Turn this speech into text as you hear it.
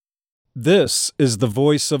This is the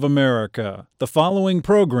voice of America. The following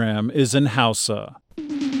program is in Hausa.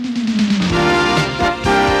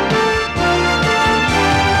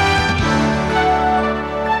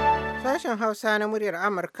 Sashen Hausa na muryar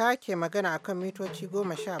Amurka ke magana akan mitoci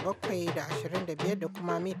 17 da 25 da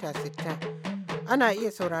kuma mita 60. Ana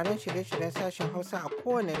iya sauraron shirye-shiryen sashen Hausa a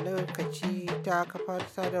kowane lokaci ta kafar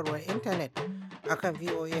sadarwar intanet akan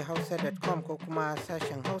voahausa.com ko kuma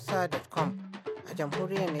sashen hausa.com. A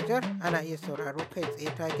jamhuriyar Nijar ana iya sauraro kai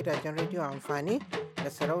tsaye ta gidajen rediyo amfani da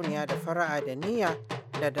sarauniya da fara'a da niyya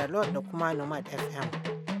da dalot da kuma nomad FM.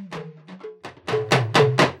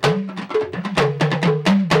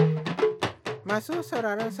 Masu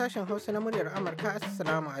sauraron sashen Hausa na muryar Amurka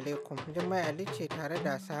Assalamu alaikum. Jummai Ali ce tare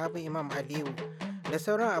da sahabu Imam Aliyu da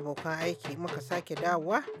sauran abokan aiki muka sake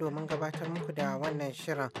dawowa domin gabatar muku da wannan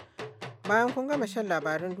shirin. Bayan kun gama shan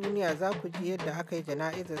labaran duniya za ku ji yadda aka yi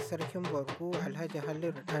jana'izar sarkin Borgo Alhaji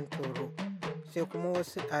Halliru Dan Toro. Sai kuma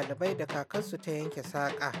wasu ɗalibai da kakarsu ta yanke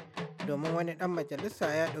saƙa domin wani ɗan majalisa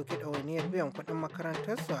ya ɗauki ɗawainiyar biyan kuɗin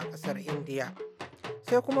makarantarsu a ƙasar Indiya.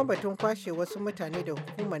 Sai kuma batun kwashe wasu mutane da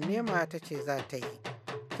hukumar nema ta ce za ta yi.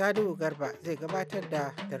 Salihu Garba zai gabatar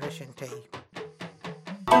da rashin ta yi.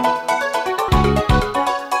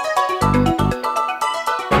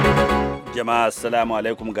 Jama'a assalamu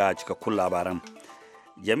alaikum ga cikakkun labaran.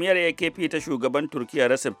 Jami'ar AKP ta shugaban Turkiyya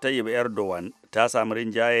Recep Tayyip Erdogan ta samu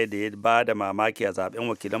rinjaye da ya ba da mamaki a zaben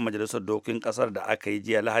wakilan majalisar dokokin kasar da aka yi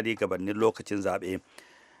jiya Lahadi gabanin lokacin zaɓe.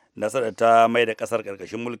 Nasarar ta mai da kasar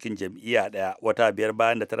karkashin mulkin jam'iyya ɗaya wata biyar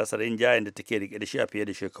bayan da ta rasa rinjayen da take rike da shi a fiye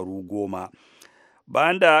da shekaru 10.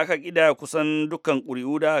 Bayan da aka kida kusan dukkan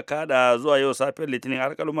ƙuri'u da kada zuwa yau safiyar litinin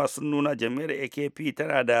alƙaluma sun nuna jami'ar AKP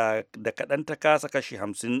tana da kaɗan ta kasa kashi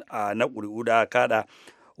 50 na ƙuri'u da kada,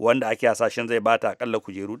 wanda ake hasashen zai bata akalla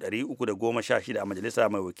kujeru 316 a majalisa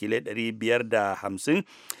mai wakilai 550,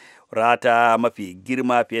 rata mafi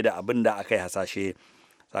girma fiye da abin da aka yi hasashe.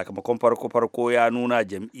 Sakamakon farko ya nuna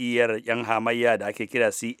jam'iyyar 'yan hamayya da ake kira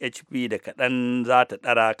CHP da kaɗan za ta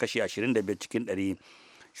ɗara kashi 25 cikin 100.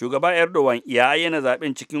 Shugaba Erdogan ya ayyana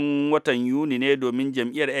zaben cikin watan Yuni ne domin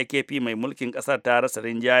jam'iyyar AKP mai mulkin kasar ta rasa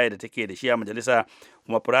rinjaye da take da shi a majalisa,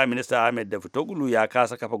 kuma Prime Minister Ahmed Davutoglu ya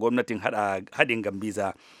kasa kafa gwamnatin haɗin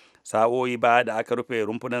gambiza. Sa'o'i ba da aka rufe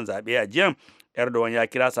rumfunan zaɓe a jiya, Erdogan ya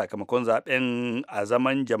kira sakamakon zaben a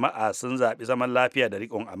zaman jama'a sun zaɓi zaman lafiya da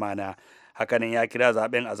riƙon amana. Hakanan ya kira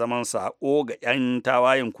zaben a zaman sako ga 'yan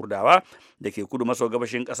tawayen Kurdawa da ke kudu maso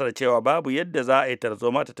gabashin kasar cewa babu yadda za a yi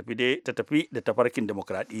tarzoma ta tafi da tafarkin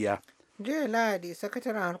demokradiyya. Jiya Lahadi,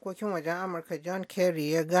 sakataren harkokin wajen Amurka John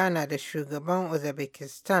Kerry ya gana da shugaban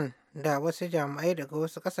Uzbekistan da wasu jami'ai daga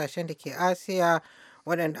wasu kasashen da ke Asiya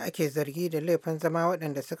waɗanda ake zargi da laifin zama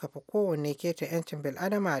waɗanda suka fi kowanne keta 'yancin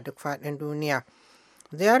bil'adama a duk faɗin duniya.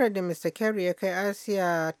 Ziyarar da Mr. Kerry ya kai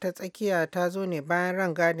Asiya ta tsakiya ta zo ne bayan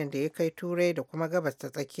rangadin da ya kai Turai da kuma Gabas ta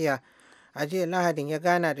tsakiya. A jiya Lahadin ya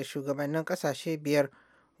gana da shugabannin ƙasashe 5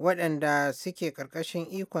 waɗanda suke ƙarƙashin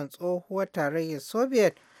ikon tsohuwar tarayyar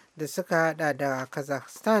Soviet da suka hada da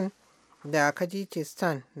Kazakhstan da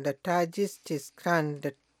Kyrgyzstan da Tajikistan da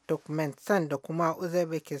Turkmenistan da kuma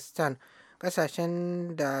Uzbekistan,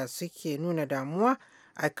 ƙasashen da suke nuna damuwa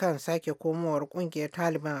akan sake komowar ƙungiyar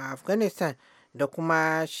Taliban a Afghanistan da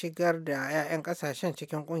kuma shigar da 'ya'yan kasashen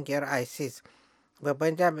cikin kungiyar ISIS.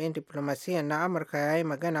 Babban jami'in diplomasiyyar na Amurka ya yi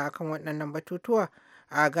magana akan waɗannan batutuwa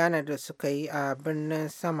a Ghana da suka yi a birnin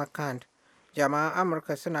Samarkand. Jama'an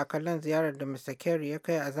Amurka suna kallon ziyarar da Mr. Kerry ya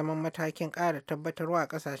kai a zaman matakin ƙara tabbatarwa a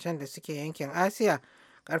ƙasashen da suke yankin Asiya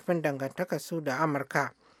ƙarfin dangantaka su da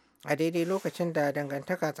Amurka. A daidai lokacin da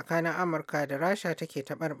dangantaka tsakanin Amurka da Rasha take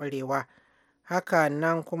taɓarɓarewa. Haka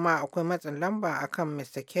nan kuma akwai matsin lamba akan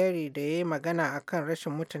Mr. Kerry da ya yi magana akan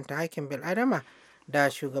rashin mutunta hakkin bil'adama da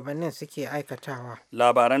shugabannin suke aikatawa.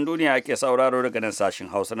 Labaran duniya ake sauraro daga nan sashen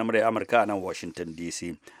Hausa na murya Amurka a nan Washington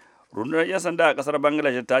DC. Rundunar 'yan sanda a kasar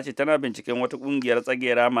Bangladesh ta ce tana binciken wata kungiyar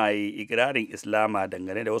tsagera mai ikirarin Islama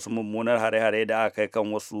dangane da wasu mummunar hare-hare da aka kai kan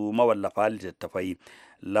wasu mawallafa littattafai.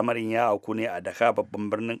 Lamarin ya auku ne a Dhaka, babban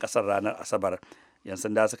birnin kasar, ranar Asabar. 'Yan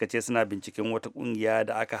sanda suka ce suna binciken wata kungiya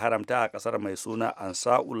da aka haramta a kasar mai suna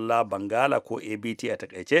Ansarullah Bangala ko ABT a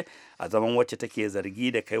takaice, a zaman wacce take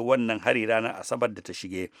zargi da kai wannan hari ranar Asabar da ta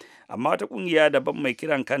shige. Amma wata kungiya daban mai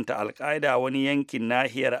kiran kanta Al-Qaeda wani yankin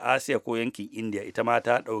nahiyar Asiya ko yankin India ita ma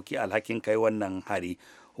ta ɗauki alhakin kai wannan hari.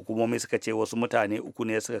 Hukumomi suka ce wasu mutane uku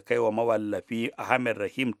ne suka kai wa mawallafi Ahmed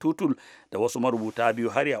Rahim Tutul da wasu marubuta biyu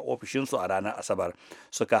har a ofishinsu a ranar Asabar,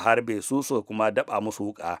 suka harbe su kuma daba musu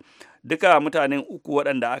wuka. Duka mutanen uku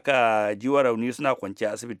waɗanda aka ji wa rauni suna kwance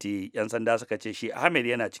a asibiti. 'Yan sanda suka ce shi Ahmed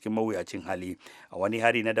yana cikin mawuyacin hali. A wani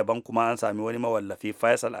hari na daban kuma an sami wani mawallafi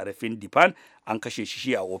Faisal Arifin Dipan an kashe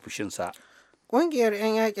shi a ofishinsa. Ƙungiyar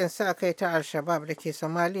 'yan yakin sa kai ta Al-Shabab da ke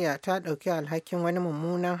Somalia ta ɗauki alhakin wani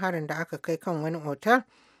mummunan harin da aka kai kan wani otal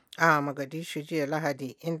a Mogadishu jiya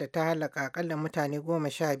Lahadi, inda ta halaka akalla mutane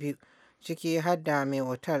 12 ciki har da mai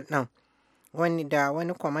otal ɗin.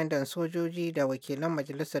 Wani kwamandan sojoji da wakilan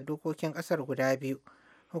majalisar dokokin ƙasar guda biyu.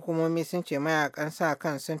 Hukumomi sun ce mayakan sa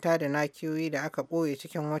kan sun tada nakiyoyi da aka ɓoye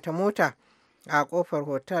cikin wata mota a ƙofar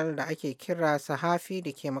hotel da ake kira Sahafi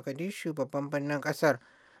da ke Mogadishu babban birnin ƙasar.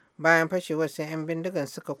 Bayan fashewar sai 'yan bindigan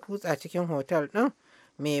suka kutsa cikin hotel ɗin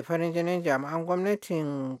mai farin jinin jami'an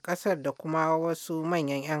gwamnatin ƙasar da kuma wasu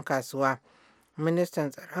manyan 'yan kasuwa.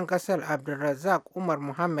 Ministan tsaron ƙasar Abdulrazak Umar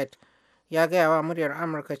Muhammad ya gaya wa muryar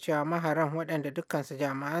Amurka cewa maharan waɗanda dukkansu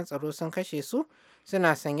jami'an tsaro sun kashe su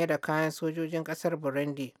suna sanye da kayan sojojin ƙasar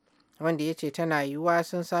Burundi, wanda ya ce tana yiwuwa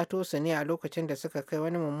sun sato su ne a lokacin da suka kai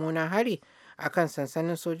wani mummunan hari a kan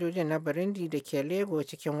sansanin sojojin na Burundi da ke Lego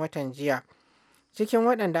cikin watan jiya. Cikin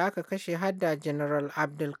waɗanda aka kashe hadda General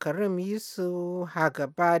Abdulkarim Yusuf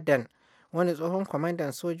Hagabadan, wani tsohon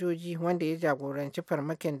kwamandan sojoji wanda ya jagoranci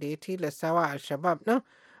farmakin da ya tilasta wa Al-Shabab ɗin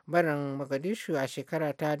barin Mogadishu a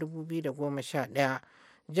shekara ta 2011.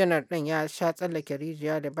 Janar ɗin ya sha tsallake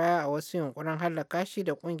rijiya da baya a wasu yunkurin hallaka shi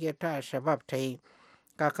da ƙungiyar ta Al-Shabab ta yi.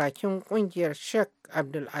 Kakakin ƙungiyar Sheikh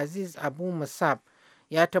Abdulaziz Abu Musab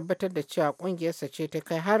ya tabbatar da cewa ƙungiyarsa ce ta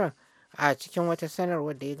kai harin a cikin wata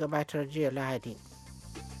sanarwar da ya gabatar jiya Lahadi.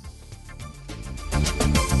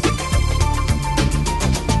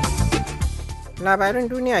 Labaran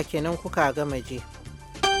duniya kenan kuka gama je.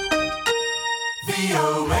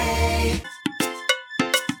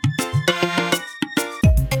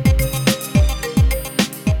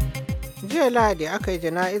 Jiya Lahadi aka yi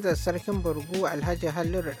jana'izar sarkin Burgu Alhaji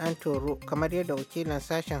Halliru Dan Toro, kamar yadda wakilin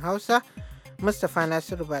sashen Hausa Mustapha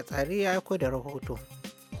Nasiru Batsari ya aiko da rahoto.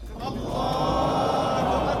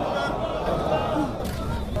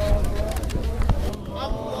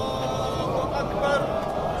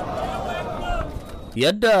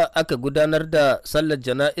 Yadda aka gudanar da sallar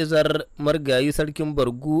jana'izar margayi sarkin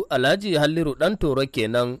Bargu Alhaji Halliru Dan Toro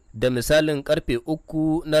kenan da misalin karfe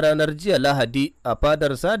 3 na ranar jiya Lahadi a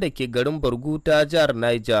fadarsa da ke garin Bargu ta jihar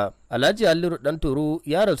Niger. Alhaji Halliru Dan Toro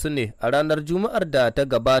ya rasu ne a ranar Juma'ar da ta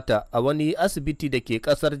gabata a wani asibiti da ke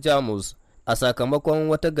kasar Jamus a sakamakon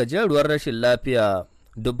wata gajeruwar rashin lafiya.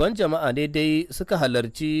 Dubban jama'a ne dai suka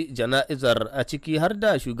halarci jana'izar, a ciki har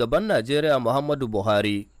da shugaban Najeriya Muhammadu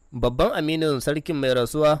Buhari. Babban aminin sarkin mai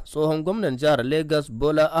rasuwa, tsohon gwamnan jihar Legas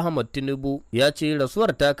Bola Ahmad Tinubu, ya ce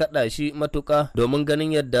rasuwar ta kaɗa shi matuƙa domin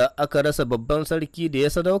ganin yadda aka rasa babban sarki da ya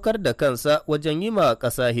sadaukar da kansa wajen yi ma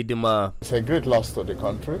ƙasa hidima.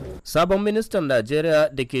 Sabon ministan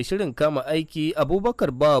Najeriya da ke shirin kama aiki,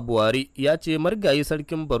 Abubakar Bawa Buhari, ya ce margayi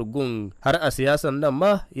sarkin Bargun har a siyasan nan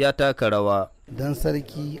ma ya taka rawa. Dan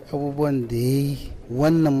sarki abubuwan da ya yi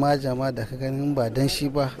wannan majama da ka ganin ba dan shi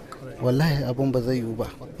ba wallahi abun ba zai yiwu ba.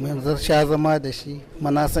 Mun sha zama da shi,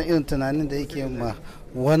 mana san irin tunanin da yake ma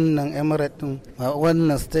wannan emirate din, ma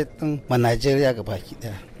wannan state din, ma Najeriya gabaki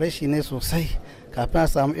daya. Rashi ne sosai kafin a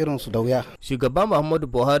samu irin su da wuya. Shugaba Muhammadu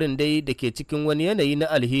Buhari dai da ke cikin wani yanayi na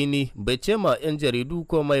alhini bai ce ma 'yan jaridu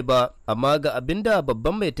komai ba, amma ga abinda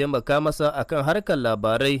babban mai taimaka masa akan harkar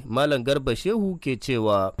labarai Malam Garba Shehu ke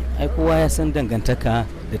cewa. Ai kowa ya san dangantaka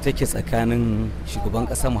da take tsakanin shugaban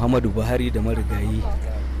ƙasa Muhammadu Buhari da marigayi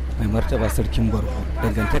mai martaba sarkin Bargu.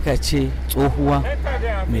 Dangantaka ce tsohuwa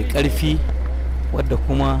mai ƙarfi wadda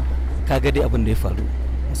kuma kaga dai abin da ya faru,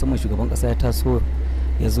 musamman shugaban ƙasa ya taso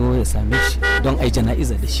ya zo ya same shi don a yi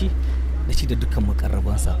jana'iza da shi da dukkan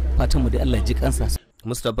makarrabansa. Fatanmu dai Allah ji kansa.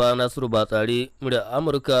 Mustapha Nasiru Batsari, murya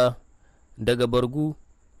Amurka daga Bargu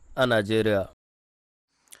a Najeriya.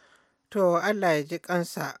 To Allah ya ji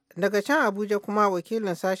kansa. Daga can Abuja kuma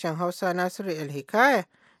wakilin sashen Hausa Nasiru El-Hikaya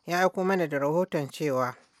ya aiko mana da rahoton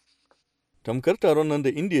cewa Tamkar taron nan da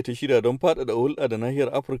Indiya ta shirya don faɗaɗa hulɗa da nahiyar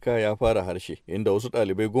Afirka ya fara harshe, inda wasu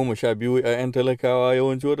ɗalibai 12 'ya'yan talakawa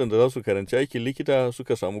yawanci waɗanda za su karanci aikin likita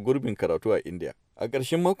suka samu gurbin karatu a Indiya. A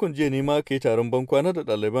ƙarshen makon jiya ne ma aka yi taron bankwana da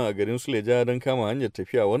ɗaliban a garin Suleja don kama hanyar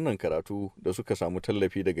tafiya wannan karatu da suka samu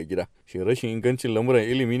tallafi daga gida. Shin rashin ingancin lamuran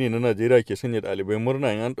ilimi ne na Najeriya ke sanya ɗalibai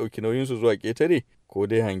murna in an ɗauki nauyinsu zuwa ƙetare, ko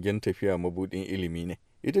dai hangen tafiya mabuɗin ilimi ne?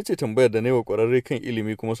 Ita ce tambayar da na yi wa ƙwararre kan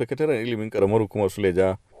ilimi kuma sakataren ilimin ƙaramar hukumar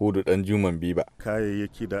Suleja Hudu Danjuman Biba.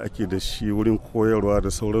 Kayayyaki da ake da shi wurin koyarwa da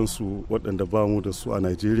sauransu waɗanda ba mu da su a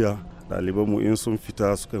Najeriya, ɗalibanmu in sun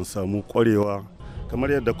fita sukan samu ƙwarewa. Kamar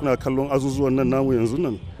yadda kuna kallon azuzuwan nan namu yanzu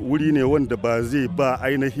nan, wuri ne wanda ba zai ba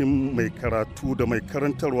ainihin mai karatu da mai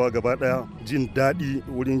karantarwa gaba ɗaya jin daɗi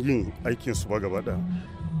wurin yin aikinsu ba gaba ɗaya.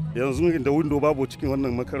 Yanzu da windo babu cikin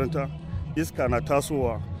wannan makaranta, iska na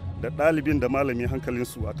tasowa da ɗalibin da malami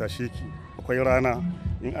hankalinsu a tashe ki. Akwai rana,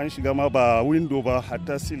 in an shiga ma ba windo ba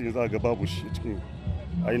hatta silin za ga babu shi cikin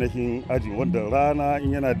ainihin aji, wanda rana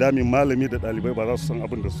in yana damin malami da ɗalibai ba za su san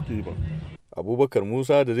abin da suke yi ba. Abubakar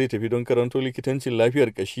Musa da zai tafi don karanto likitancin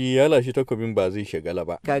lafiyar kashi ya lashe takobin ba zai shagala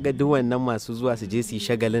ba. Kaga duk wannan masu zuwa su je su yi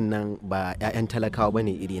shagalin nan ba 'ya'yan talakawa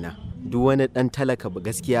bane irina. Duk wani dan talaka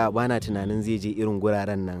gaskiya bana tunanin zai je irin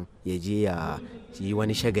guraren nan ya je ya yi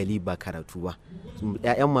wani shagali ba karatu ba.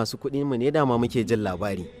 'Ya'yan masu kuɗi mu ne dama muke jin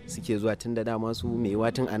labari suke zuwa tun da dama su mai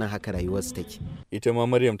watan anan haka rayuwarsu take. Ita ma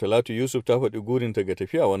Maryam Talatu Yusuf ta faɗi gurinta ga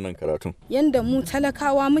tafiya wannan karatun. Yanda mu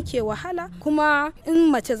talakawa muke wahala, kuma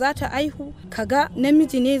in mace za ta aihu kaga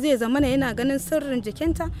namiji ne zai zamana yana ganin sirrin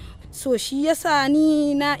jikinta, so shi yasa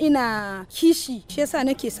ni ina kishi, shi yasa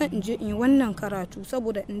nake son in je in wannan karatu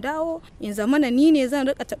saboda in dawo in zamana ni ne zan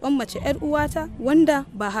rika taɓan mace 'yar uwata wanda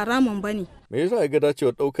ba haramun bane. Me yasa ga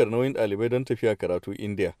dacewar ɗaukar nauyin ɗalibai don tafiya karatu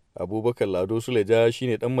India? Abubakar Lado Suleja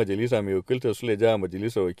shine ɗan majalisa mai wakiltar Suleja a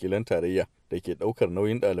majalisar wakilan tarayya da ke ɗaukar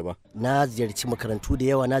nauyin ɗaliban. Na ziyarci makarantu da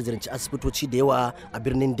yawa, na ziyarci asibitoci da yawa a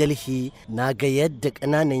birnin Delhi, na ga yadda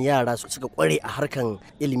ƙananan yara suka kware a harkan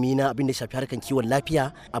ilimi na abin da shafi harkan kiwon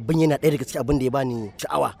lafiya. Abin yana ɗaya daga cikin abin da ya bani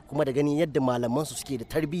sha'awa, kuma da ganin yadda malaman su suke da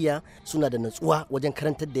tarbiyya, suna da natsuwa wajen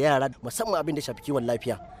karantar da yara musamman abin da shafi kiwon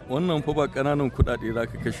lafiya. Wannan fa ba ƙananan kuɗaɗe za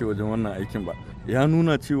ka kashe wajen wannan aikin ba. Ya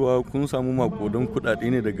nuna cewa kun samu maƙudan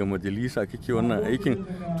kuɗaɗe ne daga majalisa kake wannan aikin,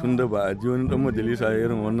 tunda ba a ji wani ɗan majalisa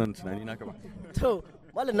irin wannan tunani naka ba. To,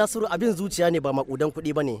 Malam Nasiru, abin zuciya ne ba makudan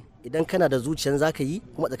kuɗi ba ne. Idan kana da zuciyan zaka yi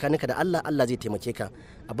kuma tsakaninka da Allah, Allah zai taimake ka.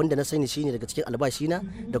 Abin da na sani shine daga cikin albashina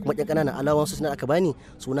da kuma ƴan ƙananan alawansu suna aka bani,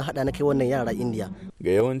 su na haɗa na kai wannan yara Indiya.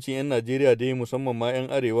 Ga yawancin 'yan Najeriya dai musamman ma 'yan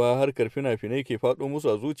arewa harkar fina-finai ke faɗo musu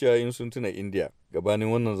a zuciya in sun tuna Indiya.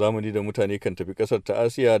 Gabanin wannan zamani da mutane kan tafi ƙasar ta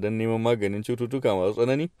Asiya don neman maganin cututtuka masu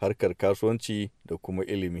tsanani, harkar kasuwanci da kuma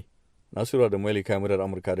ilimi. Nasiru da Malika Murar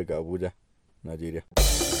Amurka daga Abuja, Najeriya.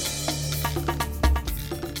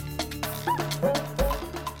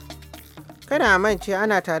 Kada a mance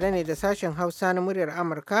ana tare ne da sashen Hausa na muryar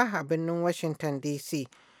Amurka a birnin Washington DC.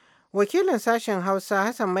 Wakilin sashen Hausa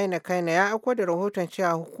Hassan Maina Kaina ya aiko da rahoton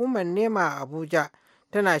cewa hukumar NEMA a Abuja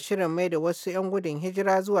tana shirin mai da wasu 'yan gudun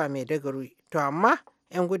hijira zuwa Maiduguri. To amma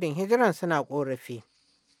 'yan gudun hijiran suna ƙorafi.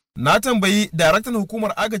 Na tambayi daraktan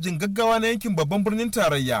hukumar agajin gaggawa na yankin babban birnin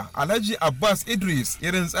tarayya Alhaji Abbas Idris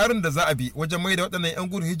irin tsarin da za a bi wajen mai da waɗannan 'yan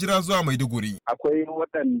gudun hijira zuwa Maiduguri. Akwai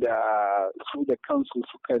waɗanda su da kansu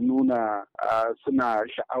suka nuna suna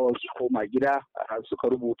sha'awar su koma gida, suka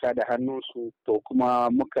rubuta da hannunsu, to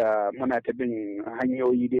kuma muna ta bin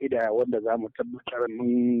hanyoyi da wanda za mu tabbatar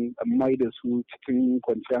mun mai da su cikin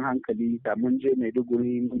kwanciyar hankali. Da mun je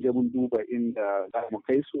Maiduguri mun je mun duba inda za mu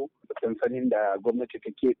kai su sansanin da gwamnati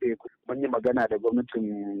ta keɓe. Mun yi magana da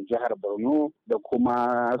gwamnatin jihar Borno da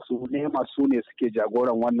kuma su NEMA, su ne suke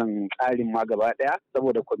jagoran wannan tsarin ma gaba ɗaya,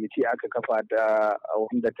 saboda kwamiti aka kafa da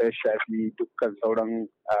wanda ta shafi dukkan sauran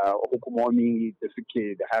hukumomi da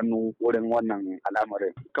suke da hannu wurin wannan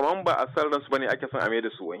al'amarin. Kamar ba a san ransu bane ake son a mai da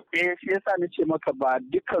su wai? Shi yasa na ce maka ba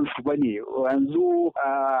dukkan su bane. Yanzu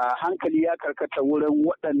hankali ya karkata wurin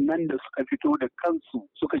waɗannan da suka fito da kansu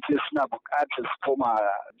suka ce suna buƙatar su koma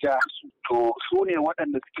jihar su. To su ne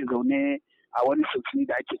waɗanda suke zaune a wani sansani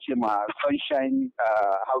da ake ce ma Sunshine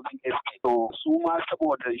Housing Estate. To su ma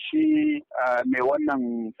saboda shi mai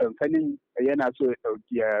wannan sansanin yana so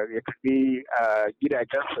ya karɓi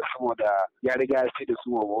gidajensa saboda ya riga ya sai da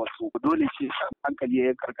su wa wasu. Dole ce hankali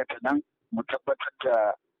ya karkata nan mu tabbatar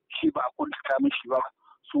da shi ba a kuntata mishi ba,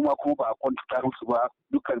 su ma kuma ba a kwantata musu ba,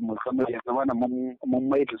 dukkan musamman ya zama na mun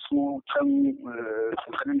mai da su can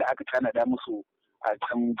sansanin da aka tanada musu a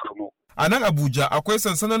can Borno. A nan Abuja akwai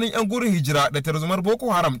sansanonin 'yan gurin hijira da tarzomar Boko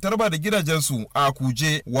Haram ta raba da gidajensu a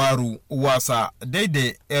Kuje, Waru, Wasa,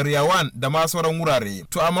 Daidai, Area 1 da ma sauran wurare.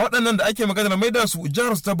 To amma waɗannan da ake maganar maida su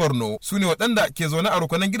jihar su ta Borno su ne waɗanda ke zaune a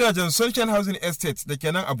rukunin gidajen Sunshine Housing Estate da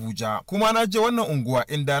ke nan Abuja. Kuma na je wannan unguwa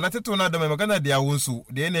inda na tattauna da mai magana da yawunsu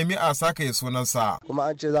da ya nemi a saka ya sunansa. Kuma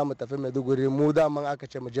an ce za mu tafi Maiduguri, mu daman aka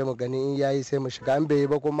ce mu je mu gani in yayi sai mu shiga, an bai yi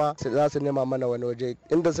ba kuma za su nema mana wani waje.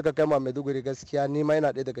 Inda suka kai ma Maiduguri gaskiya ni ma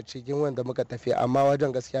yana ɗaya daga cikin wanda muka tafi amma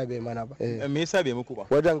wajen gaskiya bai mana ba. Me yasa bai muku ba?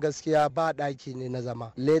 Wajen gaskiya ba ɗaki ne na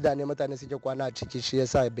zama, leda ne mutane suke kwana a ciki, shi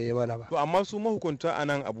yasa bai yi mana ba. To amma su mahukunta a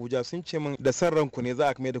nan Abuja sun ce min da san ranku ne za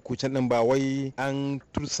a mai da ku can din, ba wai an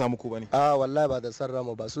tursa muku bane. Wallahi ba da san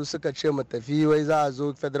ranmu ba, su suka ce mu tafi wai za a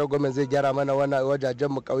zo federal government zai gyara mana wannan wajajen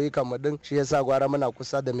mu kauyukan mu din, shi yasa gwara muna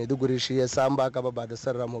kusa da Maiduguri, shi yasa an baka ba da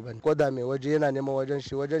san ranmu bane. Ko da mai waje yana neman wajen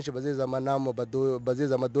shi ba zai zama namu ba zai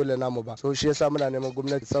zama dole namu ba, so shi yasa muna neman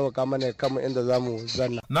gwamnati sauka mana kanmu inda zamu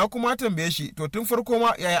zanna. Na kuma tambaye shi to tun farko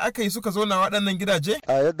ma yaya aka yi suka zo na waɗannan gidaje?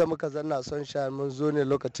 A yadda muka zanna son sha mun zo ne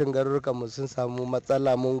lokacin garurukan mu sun samu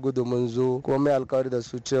matsala, mun gudu mun zo kuma mai alkawari da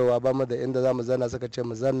su cewa ba mu da inda zamu zanna, suka ce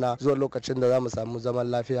mu zanna zuwa lokacin da zamu samu zaman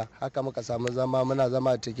lafiya. Haka muka samu zama, muna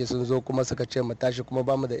zama a ciki, sun zo kuma suka ce mu tashi kuma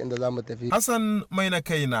ba mu da inda zamu tafi. Hassan mai na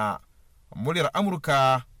kaina, muryar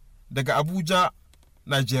Amurka daga Abuja,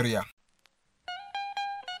 Najeriya.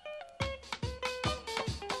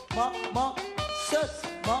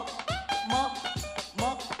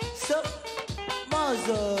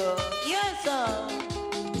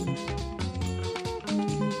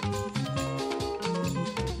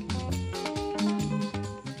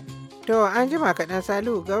 To an jima kaɗan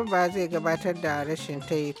Salihu Garba zai gabatar da rashin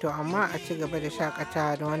tayi, to amma a ci gaba da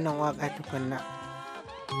shakata da wannan waka tukunna.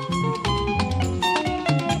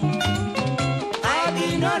 I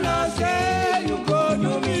did not know say you go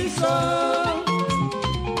do me so.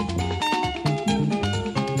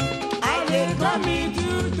 I dey come meet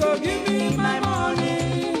you to give me my money.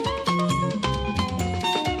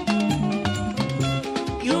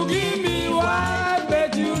 You give me what,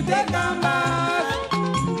 but you take am back.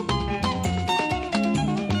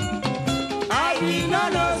 I did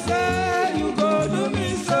not know say you go do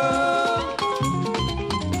me so.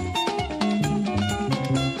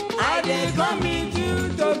 I dey come meet you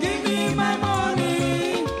to give me my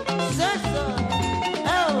money. Say so,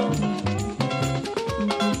 oh.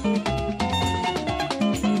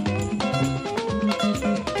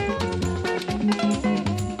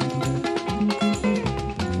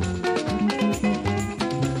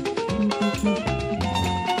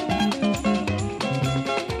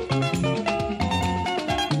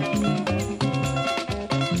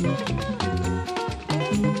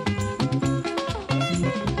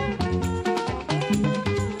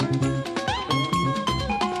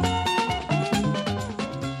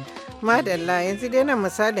 Madalla, yanzu dai nan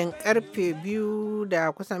misalin karfe 2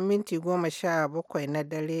 da kusan minti 17 na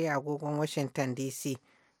dare a agogon Washington DC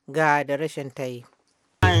ga da rashin tayi.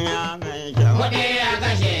 Kuɗi a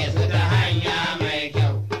kashe su ta hanya mai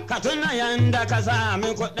kyau. Ka tuna yanda ka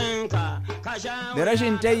sami kuɗinka. Da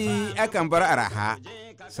rashin tayi akan bar araha.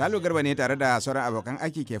 Salo Garba ne tare da sauran abokan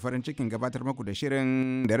aiki ke farin cikin gabatar muku da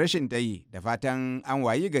shirin da rashin tayi, da fatan an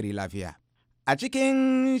wayi gari lafiya. A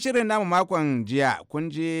cikin shirin namu makon jiya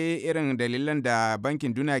kun ji irin dalilan da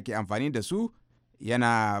Bankin Duniya ke amfani da su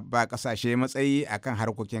yana ba kasashe matsayi akan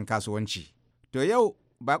harkokin kasuwanci. To yau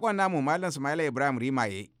bakon namu Malam Sumaila Ibrahim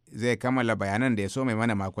Rimaye zai kammala bayanan da ya so mai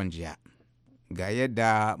mana makon jiya. Ga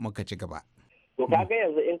yadda muka ci gaba. To kaga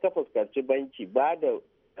yanzu in ka fuskanci banki ba da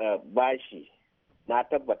bashi, na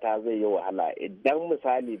tabbata zai yi wahala. Idan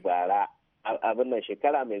misali bara abin nan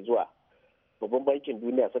shekara mai zuwa babban bankin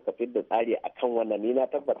duniya suka fidda tsari akan wannan, ni na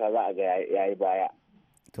tabbata za a ga yayi baya.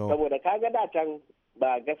 Saboda kaga da can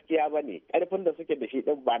ba gaskiya ba ne, karfin da suke da shi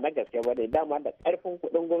din ba na gaskiya ba ne, dama da karfin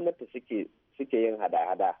kuɗin gwamnati suke yin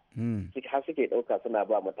hada-hada har suke ɗauka suna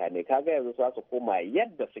ba mutane. Kaga yanzu za su koma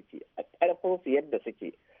yadda suke, a karfin su yadda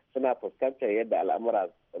suke, suna fuskantar yadda al'amura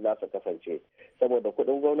za su kasance, saboda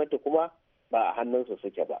kuɗin gwamnati kuma ba a hannunsu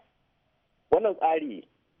suke ba. Wannan tsari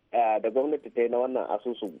da gwamnati ta yi na wannan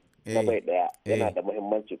asusu na bai daya yana da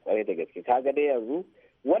muhimmanci kwarai da gaske. Kaga dai yanzu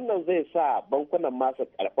wannan zai sa bankunan masu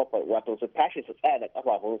karfafa, wato su tashi su tsaya da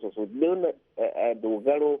kafafunsu, su nuna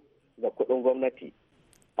dogaro ga kuɗin gwamnati.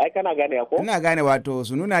 Ai kana gane ko? Ina gane, wato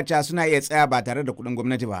su nuna cewa suna iya tsaya ba tare da kuɗin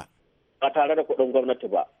gwamnati ba. Ba tare da kuɗin gwamnati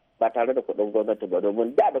ba. Ba tare da kuɗin gwamnati ba,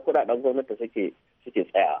 domin da kuɗaɗen gwamnati suke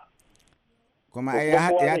tsaya. Kuma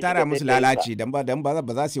ya tara musu lalaci dan ba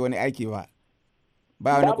za su yi wani aiki ba.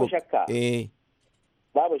 Babu shakka.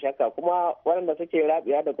 Babu shakka, kuma waɗanda suke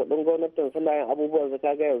rabiya da kuɗin gwamnatin suna yin abubuwan su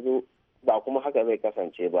kaga yanzu ba kuma haka zai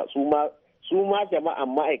kasance ba. Su ma jama'an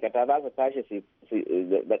ma'aikata za su tashi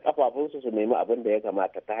da kafafunsu su nemi abin da ya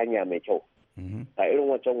kamata ta hanya mai kyau. A irin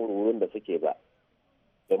wancan wurwurin da suke ba.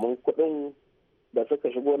 Domin kuɗin da suka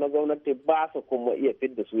shigo na gwamnati ba su kuma iya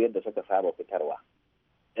fidda su yadda suka saba fitarwa.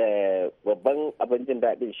 Babban abin jin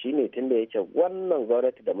daɗin shine tunda yake wannan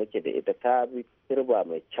gwamnati da muke da ita ta bi turba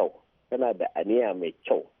mai kyau, tana da aniya mai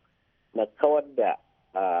kyau na kawar da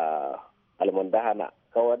almundahana,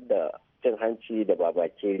 kawar da cin hanci da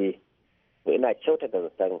babakere, to ina kyautata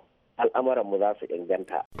zaton al'amuranmu za su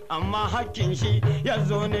inganta. Amma hakkin shi ya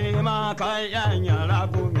zo nema kayan yara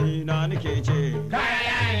gumi na nake ce.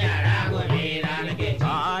 Kayan yara gumi na nake ce.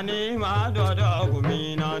 A nema dodo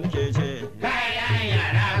gumi na nake ce. Kayan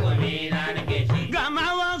yara gumi na nake ce. Gama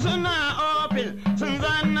wasu na ofis sun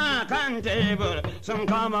zanna kan tebur sun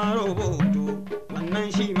kama rubutu.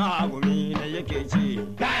 Wannan shi ma gumi na yake ce.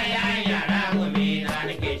 Kayan yara gumi na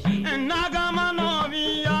nake ce. Na ga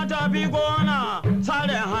manomi ya tafi gona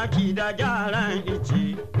sare haki da gyaran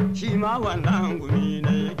ice shi ma wannan gumi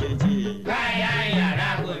na yake ci. Kayan yara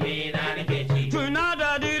gumi na nake ci. Tuna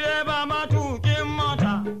da direba matukin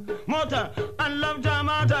mota an labta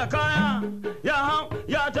mata kaya ya hau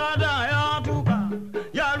ya tada ya tuka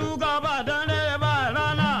ya ruga ba dare ba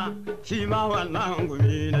rana shi ma wannan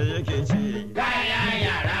gumi na yake ci. Kayan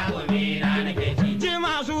yara gumi na nake ci. Ji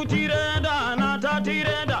masu tire da na ta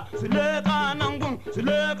tire da su leƙa nan gun su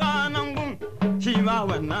leƙa nan gun shi ma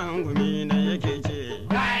wannan gumi na yake ce.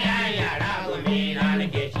 Kayan yara gumi na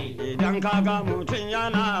nake ci. Idan kaga mutum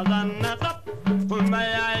yana zanna tsaf kuma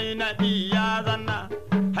ya yi naɗi ya zanna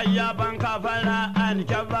hayya ban kafara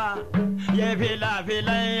alkyabba ya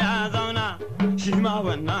fila-filan ya zauna shi ma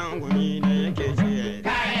wannan gumi na yake ce.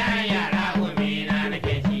 Kayan yara gumi na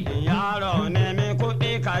nake ci. Yaro ne mai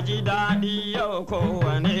kuɗi ka ji daɗi yau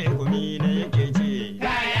kowane gumi na yake ce.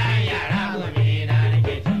 Kayan yara gumi na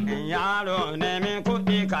nake ci. Yaro ne mai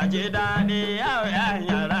kuɗi ka ji daɗi yau yan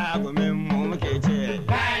yara gumin mu muke ce.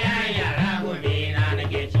 Kayan yara gumi na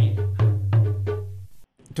nake ci.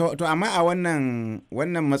 To amma a wannan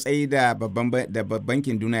matsayi da babban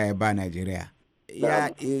bankin duniya ya ba Najeriya ya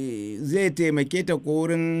zai taimake ta ko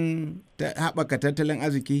wurin haɓaka tattalin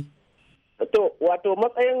arziki? To wato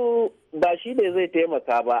matsayin ba shi ne zai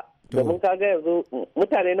taimaka ba. Domin kaga yanzu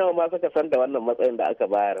mutane nawa ma suka san da wannan matsayin da aka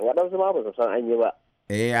bayar, waɗansu ma ba su san an yi ba.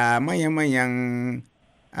 A manyan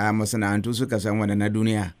masana'antu suka san wani na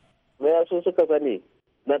duniya. Su suka sani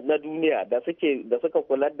na duniya da suka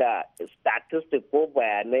kula da statistic ko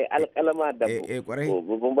bayanai alkalama da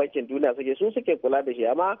babban bankin duniya suke kula da shi,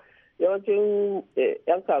 amma yawancin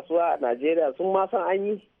 'yan kasuwa a Najeriya sun ma san an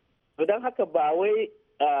yi. Don haka ba wai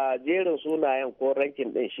jerin sunayen ko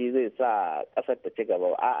rankin din shi zai sa kasar ta ci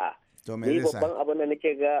gaba, a'a. Ni babban abin da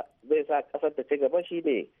nake ga zai sa kasar ta ci gaba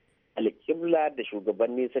shine alƙibla da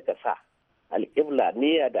shugabanni suka sa. Alƙibla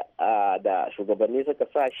niyya da shugabanni suka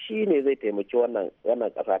sa shi ne zai taimaki wannan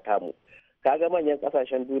ƙasa tamu. Kaga manyan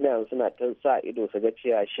ƙasashen duniya suna ta sa ido su ga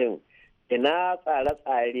cewa shin ina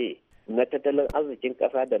tsare-tsare na tattalin arzikin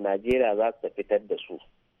ƙasa da Najeriya za su fitar da su,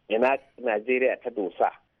 ina Najeriya ta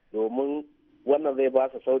dosa, domin wannan zai ba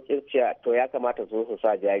su sauƙin cewa to ya kamata su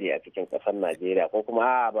sa jari a cikin ƙasar Najeriya ko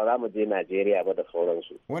kuma ba za mu je Najeriya ba da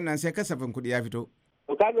sauransu. Wannan sai kasafin kuɗi ya fito.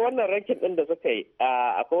 To kaga wannan rankin din da suka yi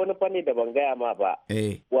akwai wani fanni da ban gaya ma ba.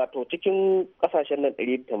 Wato cikin kasashen nan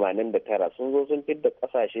 189 sun zo sun fidda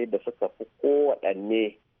kasashe da suka fi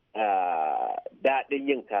kowaɗanne daɗin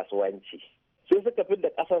yin kasuwanci. Sun suka fidda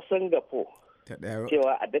ƙasar Singapore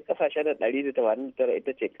cewa a duk kasashen nan 189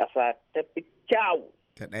 ita ce ƙasa ta fi kyau.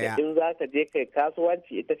 Da in za ka je kai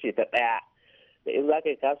kasuwanci ita ce ta ɗaya. Da in za ka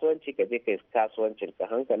yi kasuwanci ka je kai kasuwancin ka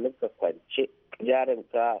hankalinka kwance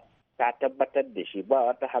jarinka ka tabbatar da shi ba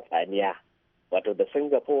wata hatsaniya. Wato da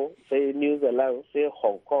Singapore sai New Zealand sai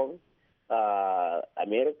Hong Kong,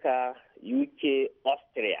 America, UK,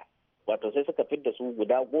 Austria. Wato sai suka fidda su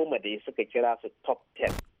guda 10 da suka kira su top 10.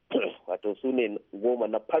 Wato su ne 10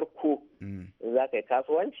 na farko in za ka yi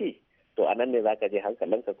kasuwanci. To a nan ne za ka je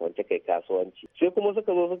hankalinka kwance kai kasuwanci. Sai kuma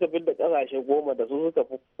suka zo suka fidda ƙasashe 10 da su suka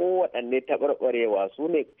fi kowaɗanne taɓarɓarewa, su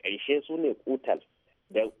ne ƙarshe, su ne kutal.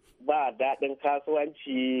 Da ba daɗin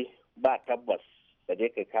kasuwanci ba tabbas da je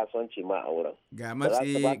kai kasuwanci ma a wurin. Ga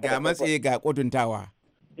matsi ga kutuntawa.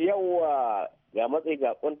 Yawwa ga matsi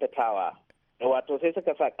ga kuntatawa. Wato sai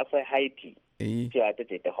suka sa ƙasar Haiti cewa ta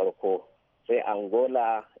ce ta farko, sai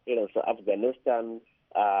Angola, irin su Afghanistan,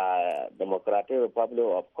 Democratic Republic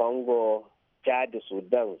of Congo, Chad,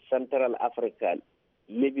 Sudan, Central Africa,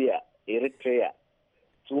 Libya, Eritrea.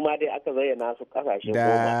 Su ma dai aka zayyana su ƙasashe 10.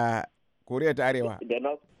 Da Koriya ta Arewa.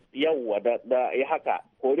 Yawwa da ya haka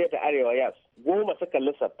Koriya ta Arewa, yes, 10 suka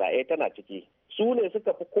lissafta, tana ciki. Su ne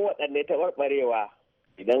suka fi kowaɗanne taɓarɓarewa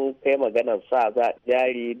idan kai maganar sa za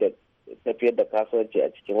jari da tafiyar da kasuwanci a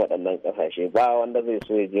cikin waɗannan ƙasashe. Ba wanda zai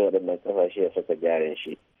so ya je waɗannan ƙasashe ya saka jarin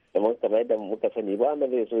shi. Kamar yadda muka sani ba wanda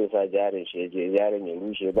zai so ya sa jarin shi ya je jarin ya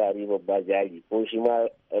rushe ba riba ba jari, ko shi ma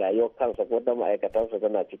rayuwar kansa ko da ma'aikatansa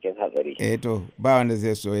tana cikin hatsari. To ba wanda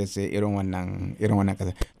zai so ya sai irin wannan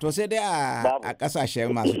kasa. To sai dai a kasashe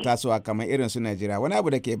masu tasowa kamar irin su Najeriya, wani abu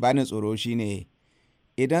da ke bani tsoro shine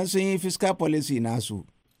idan sun yi fiscal policy nasu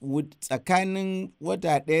tsakanin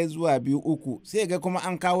wata 1 zuwa 2 3 sai ga kuma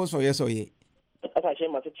an kawo sauye-sauye. Kasashe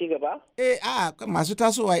masu ci gaba? Masu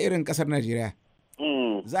tasowa irin kasar Najeriya.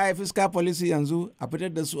 Za a yi fiscal policy yanzu a fitar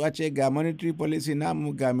da su a ce ga monetary policy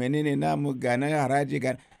namu ga menene namu ga na haraji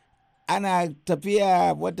ga ana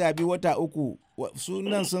tafiya wata 2 wata 3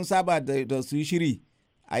 sunan sun saba da su yi shiri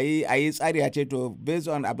a yi tsari a ce to based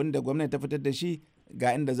on abin da gwamnati ta fitar da shi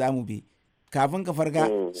ga inda za mu bi kafin ka farga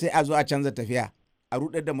sai a zo a canza tafiya a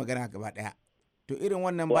rudar da magana gaba daya. To irin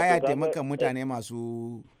wannan baya taimakan mutane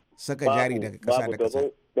masu saka jari daga kasa da kasa.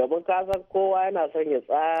 Domin kasan kowa yana son ya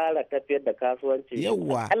tsara tafiyar da kasuwanci.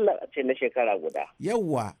 Yawwa. Allah ce na shekara guda.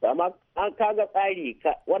 Yawwa. Amma an kaga tsari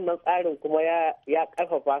wannan tsarin kuma ya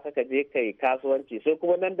karfafa ka je kai kasuwanci sai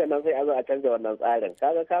kuma nan da nan sai a zo a canza wannan tsarin.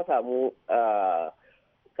 Kaga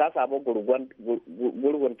ka samu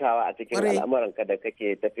gurguntawa a cikin al'amuranka da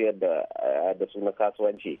kake tafiyar da su na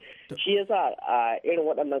kasuwanci. Shi yasa a irin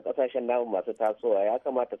waɗannan ƙasashen namu masu tasowa ya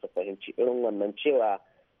kamata su fahimci irin wannan cewa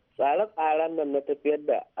tsare-tsaren nan na tafiyar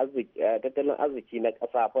da tattalin arziki na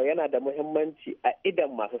ƙasa fa yana da muhimmanci a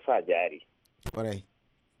idan masu sa jari.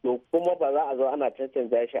 To kuma ba za a zo ana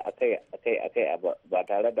cancanta shi akai ba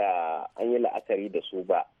tare da an yi la'akari da su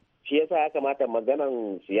ba. Shi yasa ya kamata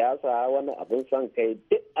maganan siyasa wani abin son kai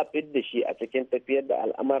duk a fidda shi a cikin tafiyar da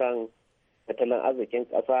al'amuran tattalin arzikin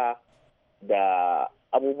ƙasa da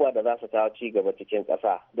abubuwa da za su kawo ci gaba cikin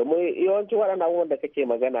ƙasa. Domin yawancin waɗannan abubuwan da kake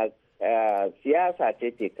magana siyasa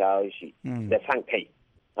ce ke kawo shi da son kai.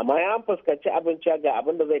 Amma ya fuskanci abinci ga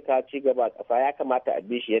abin da zai kawo ci gaba ƙasa ya kamata a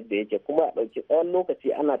bi shi yadda yake kuma a ɗauki tsawon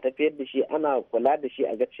lokaci ana tafiyar da shi ana kula da shi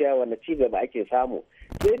a ga cewa wani ci gaba ake samu.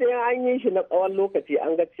 Sai dai an yi shi na tsawon lokaci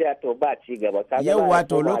an ga cewa to ba ci gaba. Yawwa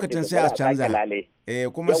to lokacin sai a canza.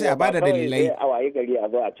 Kuma sai a bada dalilai. A wayi gari a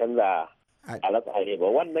zo a canza alatsare ba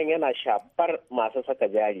wannan yana shafar masu saka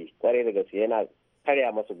jari kwarai da gaske yana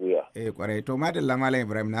karya masu gwiwa. Kwarai to madalla Malam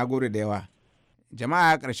Ibrahim na gode da yawa.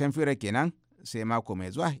 Jama'a ƙarshen fira kenan. Sai mako mai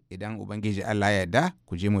zuwa idan Ubangiji Allah ya yarda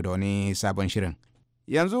ku ji mu da wani sabon shirin.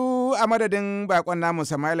 Yanzu a madadin bakon namu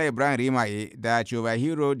Samaila Ibrahim Rimaye da Choba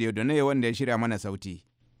Hero Diodone wanda ya shirya mana sauti.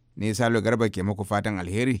 Ni Salo Garba ke muku fatan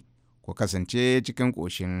alheri ku kasance cikin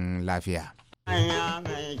ƙoshin lafiya.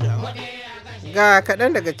 Ga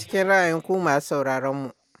kaɗan daga cikin ra'ayin ku masu sauraron mu.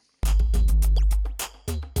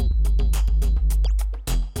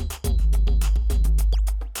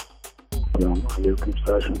 Assalamu alaikum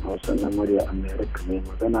sashen Hausa na murya Amerika mai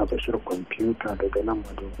magana Bashir Kwamfuta daga nan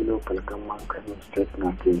Madobi Local Government Kano State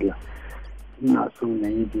Nigeria. Ina so na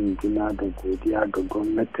yi jinjina da godiya ga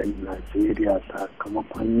gwamnatin Najeriya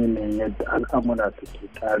sakamakon yanayin yadda al'amura suke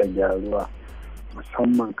ƙara gyaruwa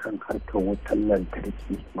musamman kan harkar wutar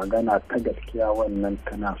lantarki. Magana ta gaskiya wannan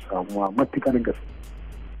tana samuwa matukar gaske.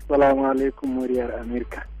 Assalamu alaikum muryar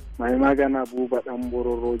Amerika. Mai magana Buba ɗan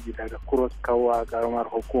Bororoji daga Cross Kawa karamar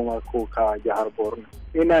hukumar Kokawa jihar Borno.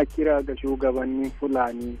 Ina kira ga shugabannin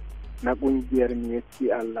Fulani na ƙungiyar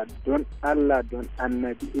Miyatti Allah don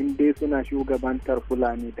Annabi in dai suna shugabantar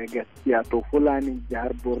Fulani da gaskiya to Fulani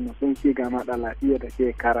jihar Borno sun ci gama da lafiya da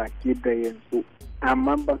shekara da yanzu.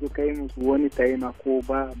 Amma ba su kai musu wani taimako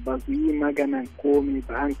ba su yi maganan komi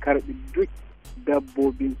ba an karɓi duk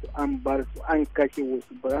dabbobin su an bar su an kashe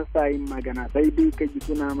wasu ba sa yin magana sai dai kaji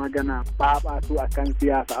suna magana ba su akan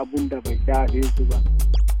siyasa abun da bai shafe su ba.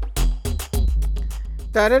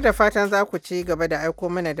 Tare da fatan za ku ci gaba da aiko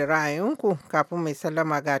mana da ra'ayinku kafin mai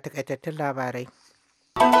sallama ga takaitattun labarai.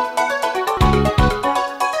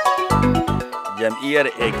 Jam'iyyar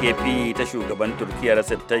AKP ta shugaban Turkiyya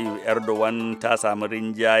Recep Tayyip Erdogan ta samu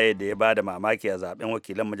rinjaye da ya bada mamaki a zaben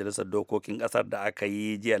wakilan majalisar dokokin kasar da aka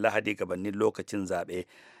yi jiya Lahadi gabanin lokacin zaɓe.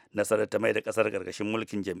 Nasarar ta mai da kasar karkashin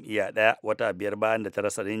mulkin jam'iyya ɗaya wata 5 bayan da ta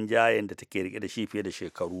rasa rinjayen da take rike da shi fiye da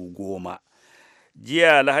shekaru 10.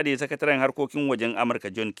 Jiya Lahadi sakataren harkokin wajen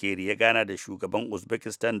Amurka John Kerry ya gana da shugaban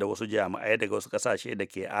Uzbekistan da wasu jami'ai daga wasu kasashe da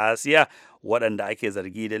ke Asiya waɗanda ake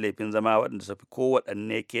zargi da laifin zama waɗanda su fi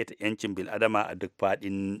kowaɗanne keta 'yancin bil'adama a duk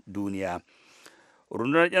faɗin duniya.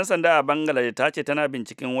 Rundunar 'yan sanda a Bangladesh ta ce tana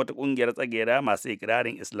binciken wata ƙungiyar tsagera masu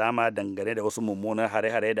ikirarin Islama dangane da wasu mummunan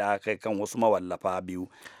hare-hare da aka kai kan wasu mawallafa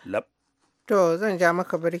biyu. To zan ja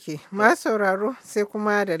maka birki. Ma sauraro sai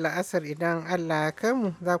kuma da la'asar idan Allah ya kai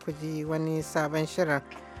mu za ku ji wani sabon shirin.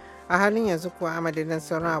 A halin yanzu kuwa a madadin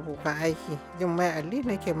sauran abokan aiki, Jummai Ali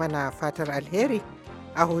nake mana fatar alheri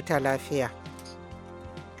a huta lafiya.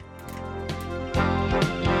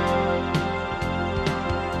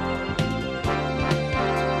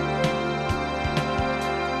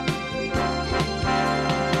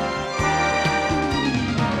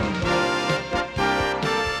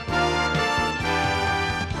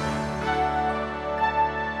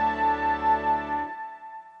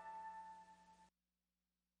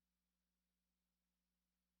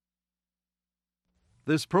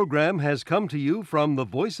 This program has come to you from the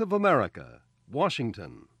Voice of America,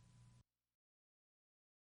 Washington.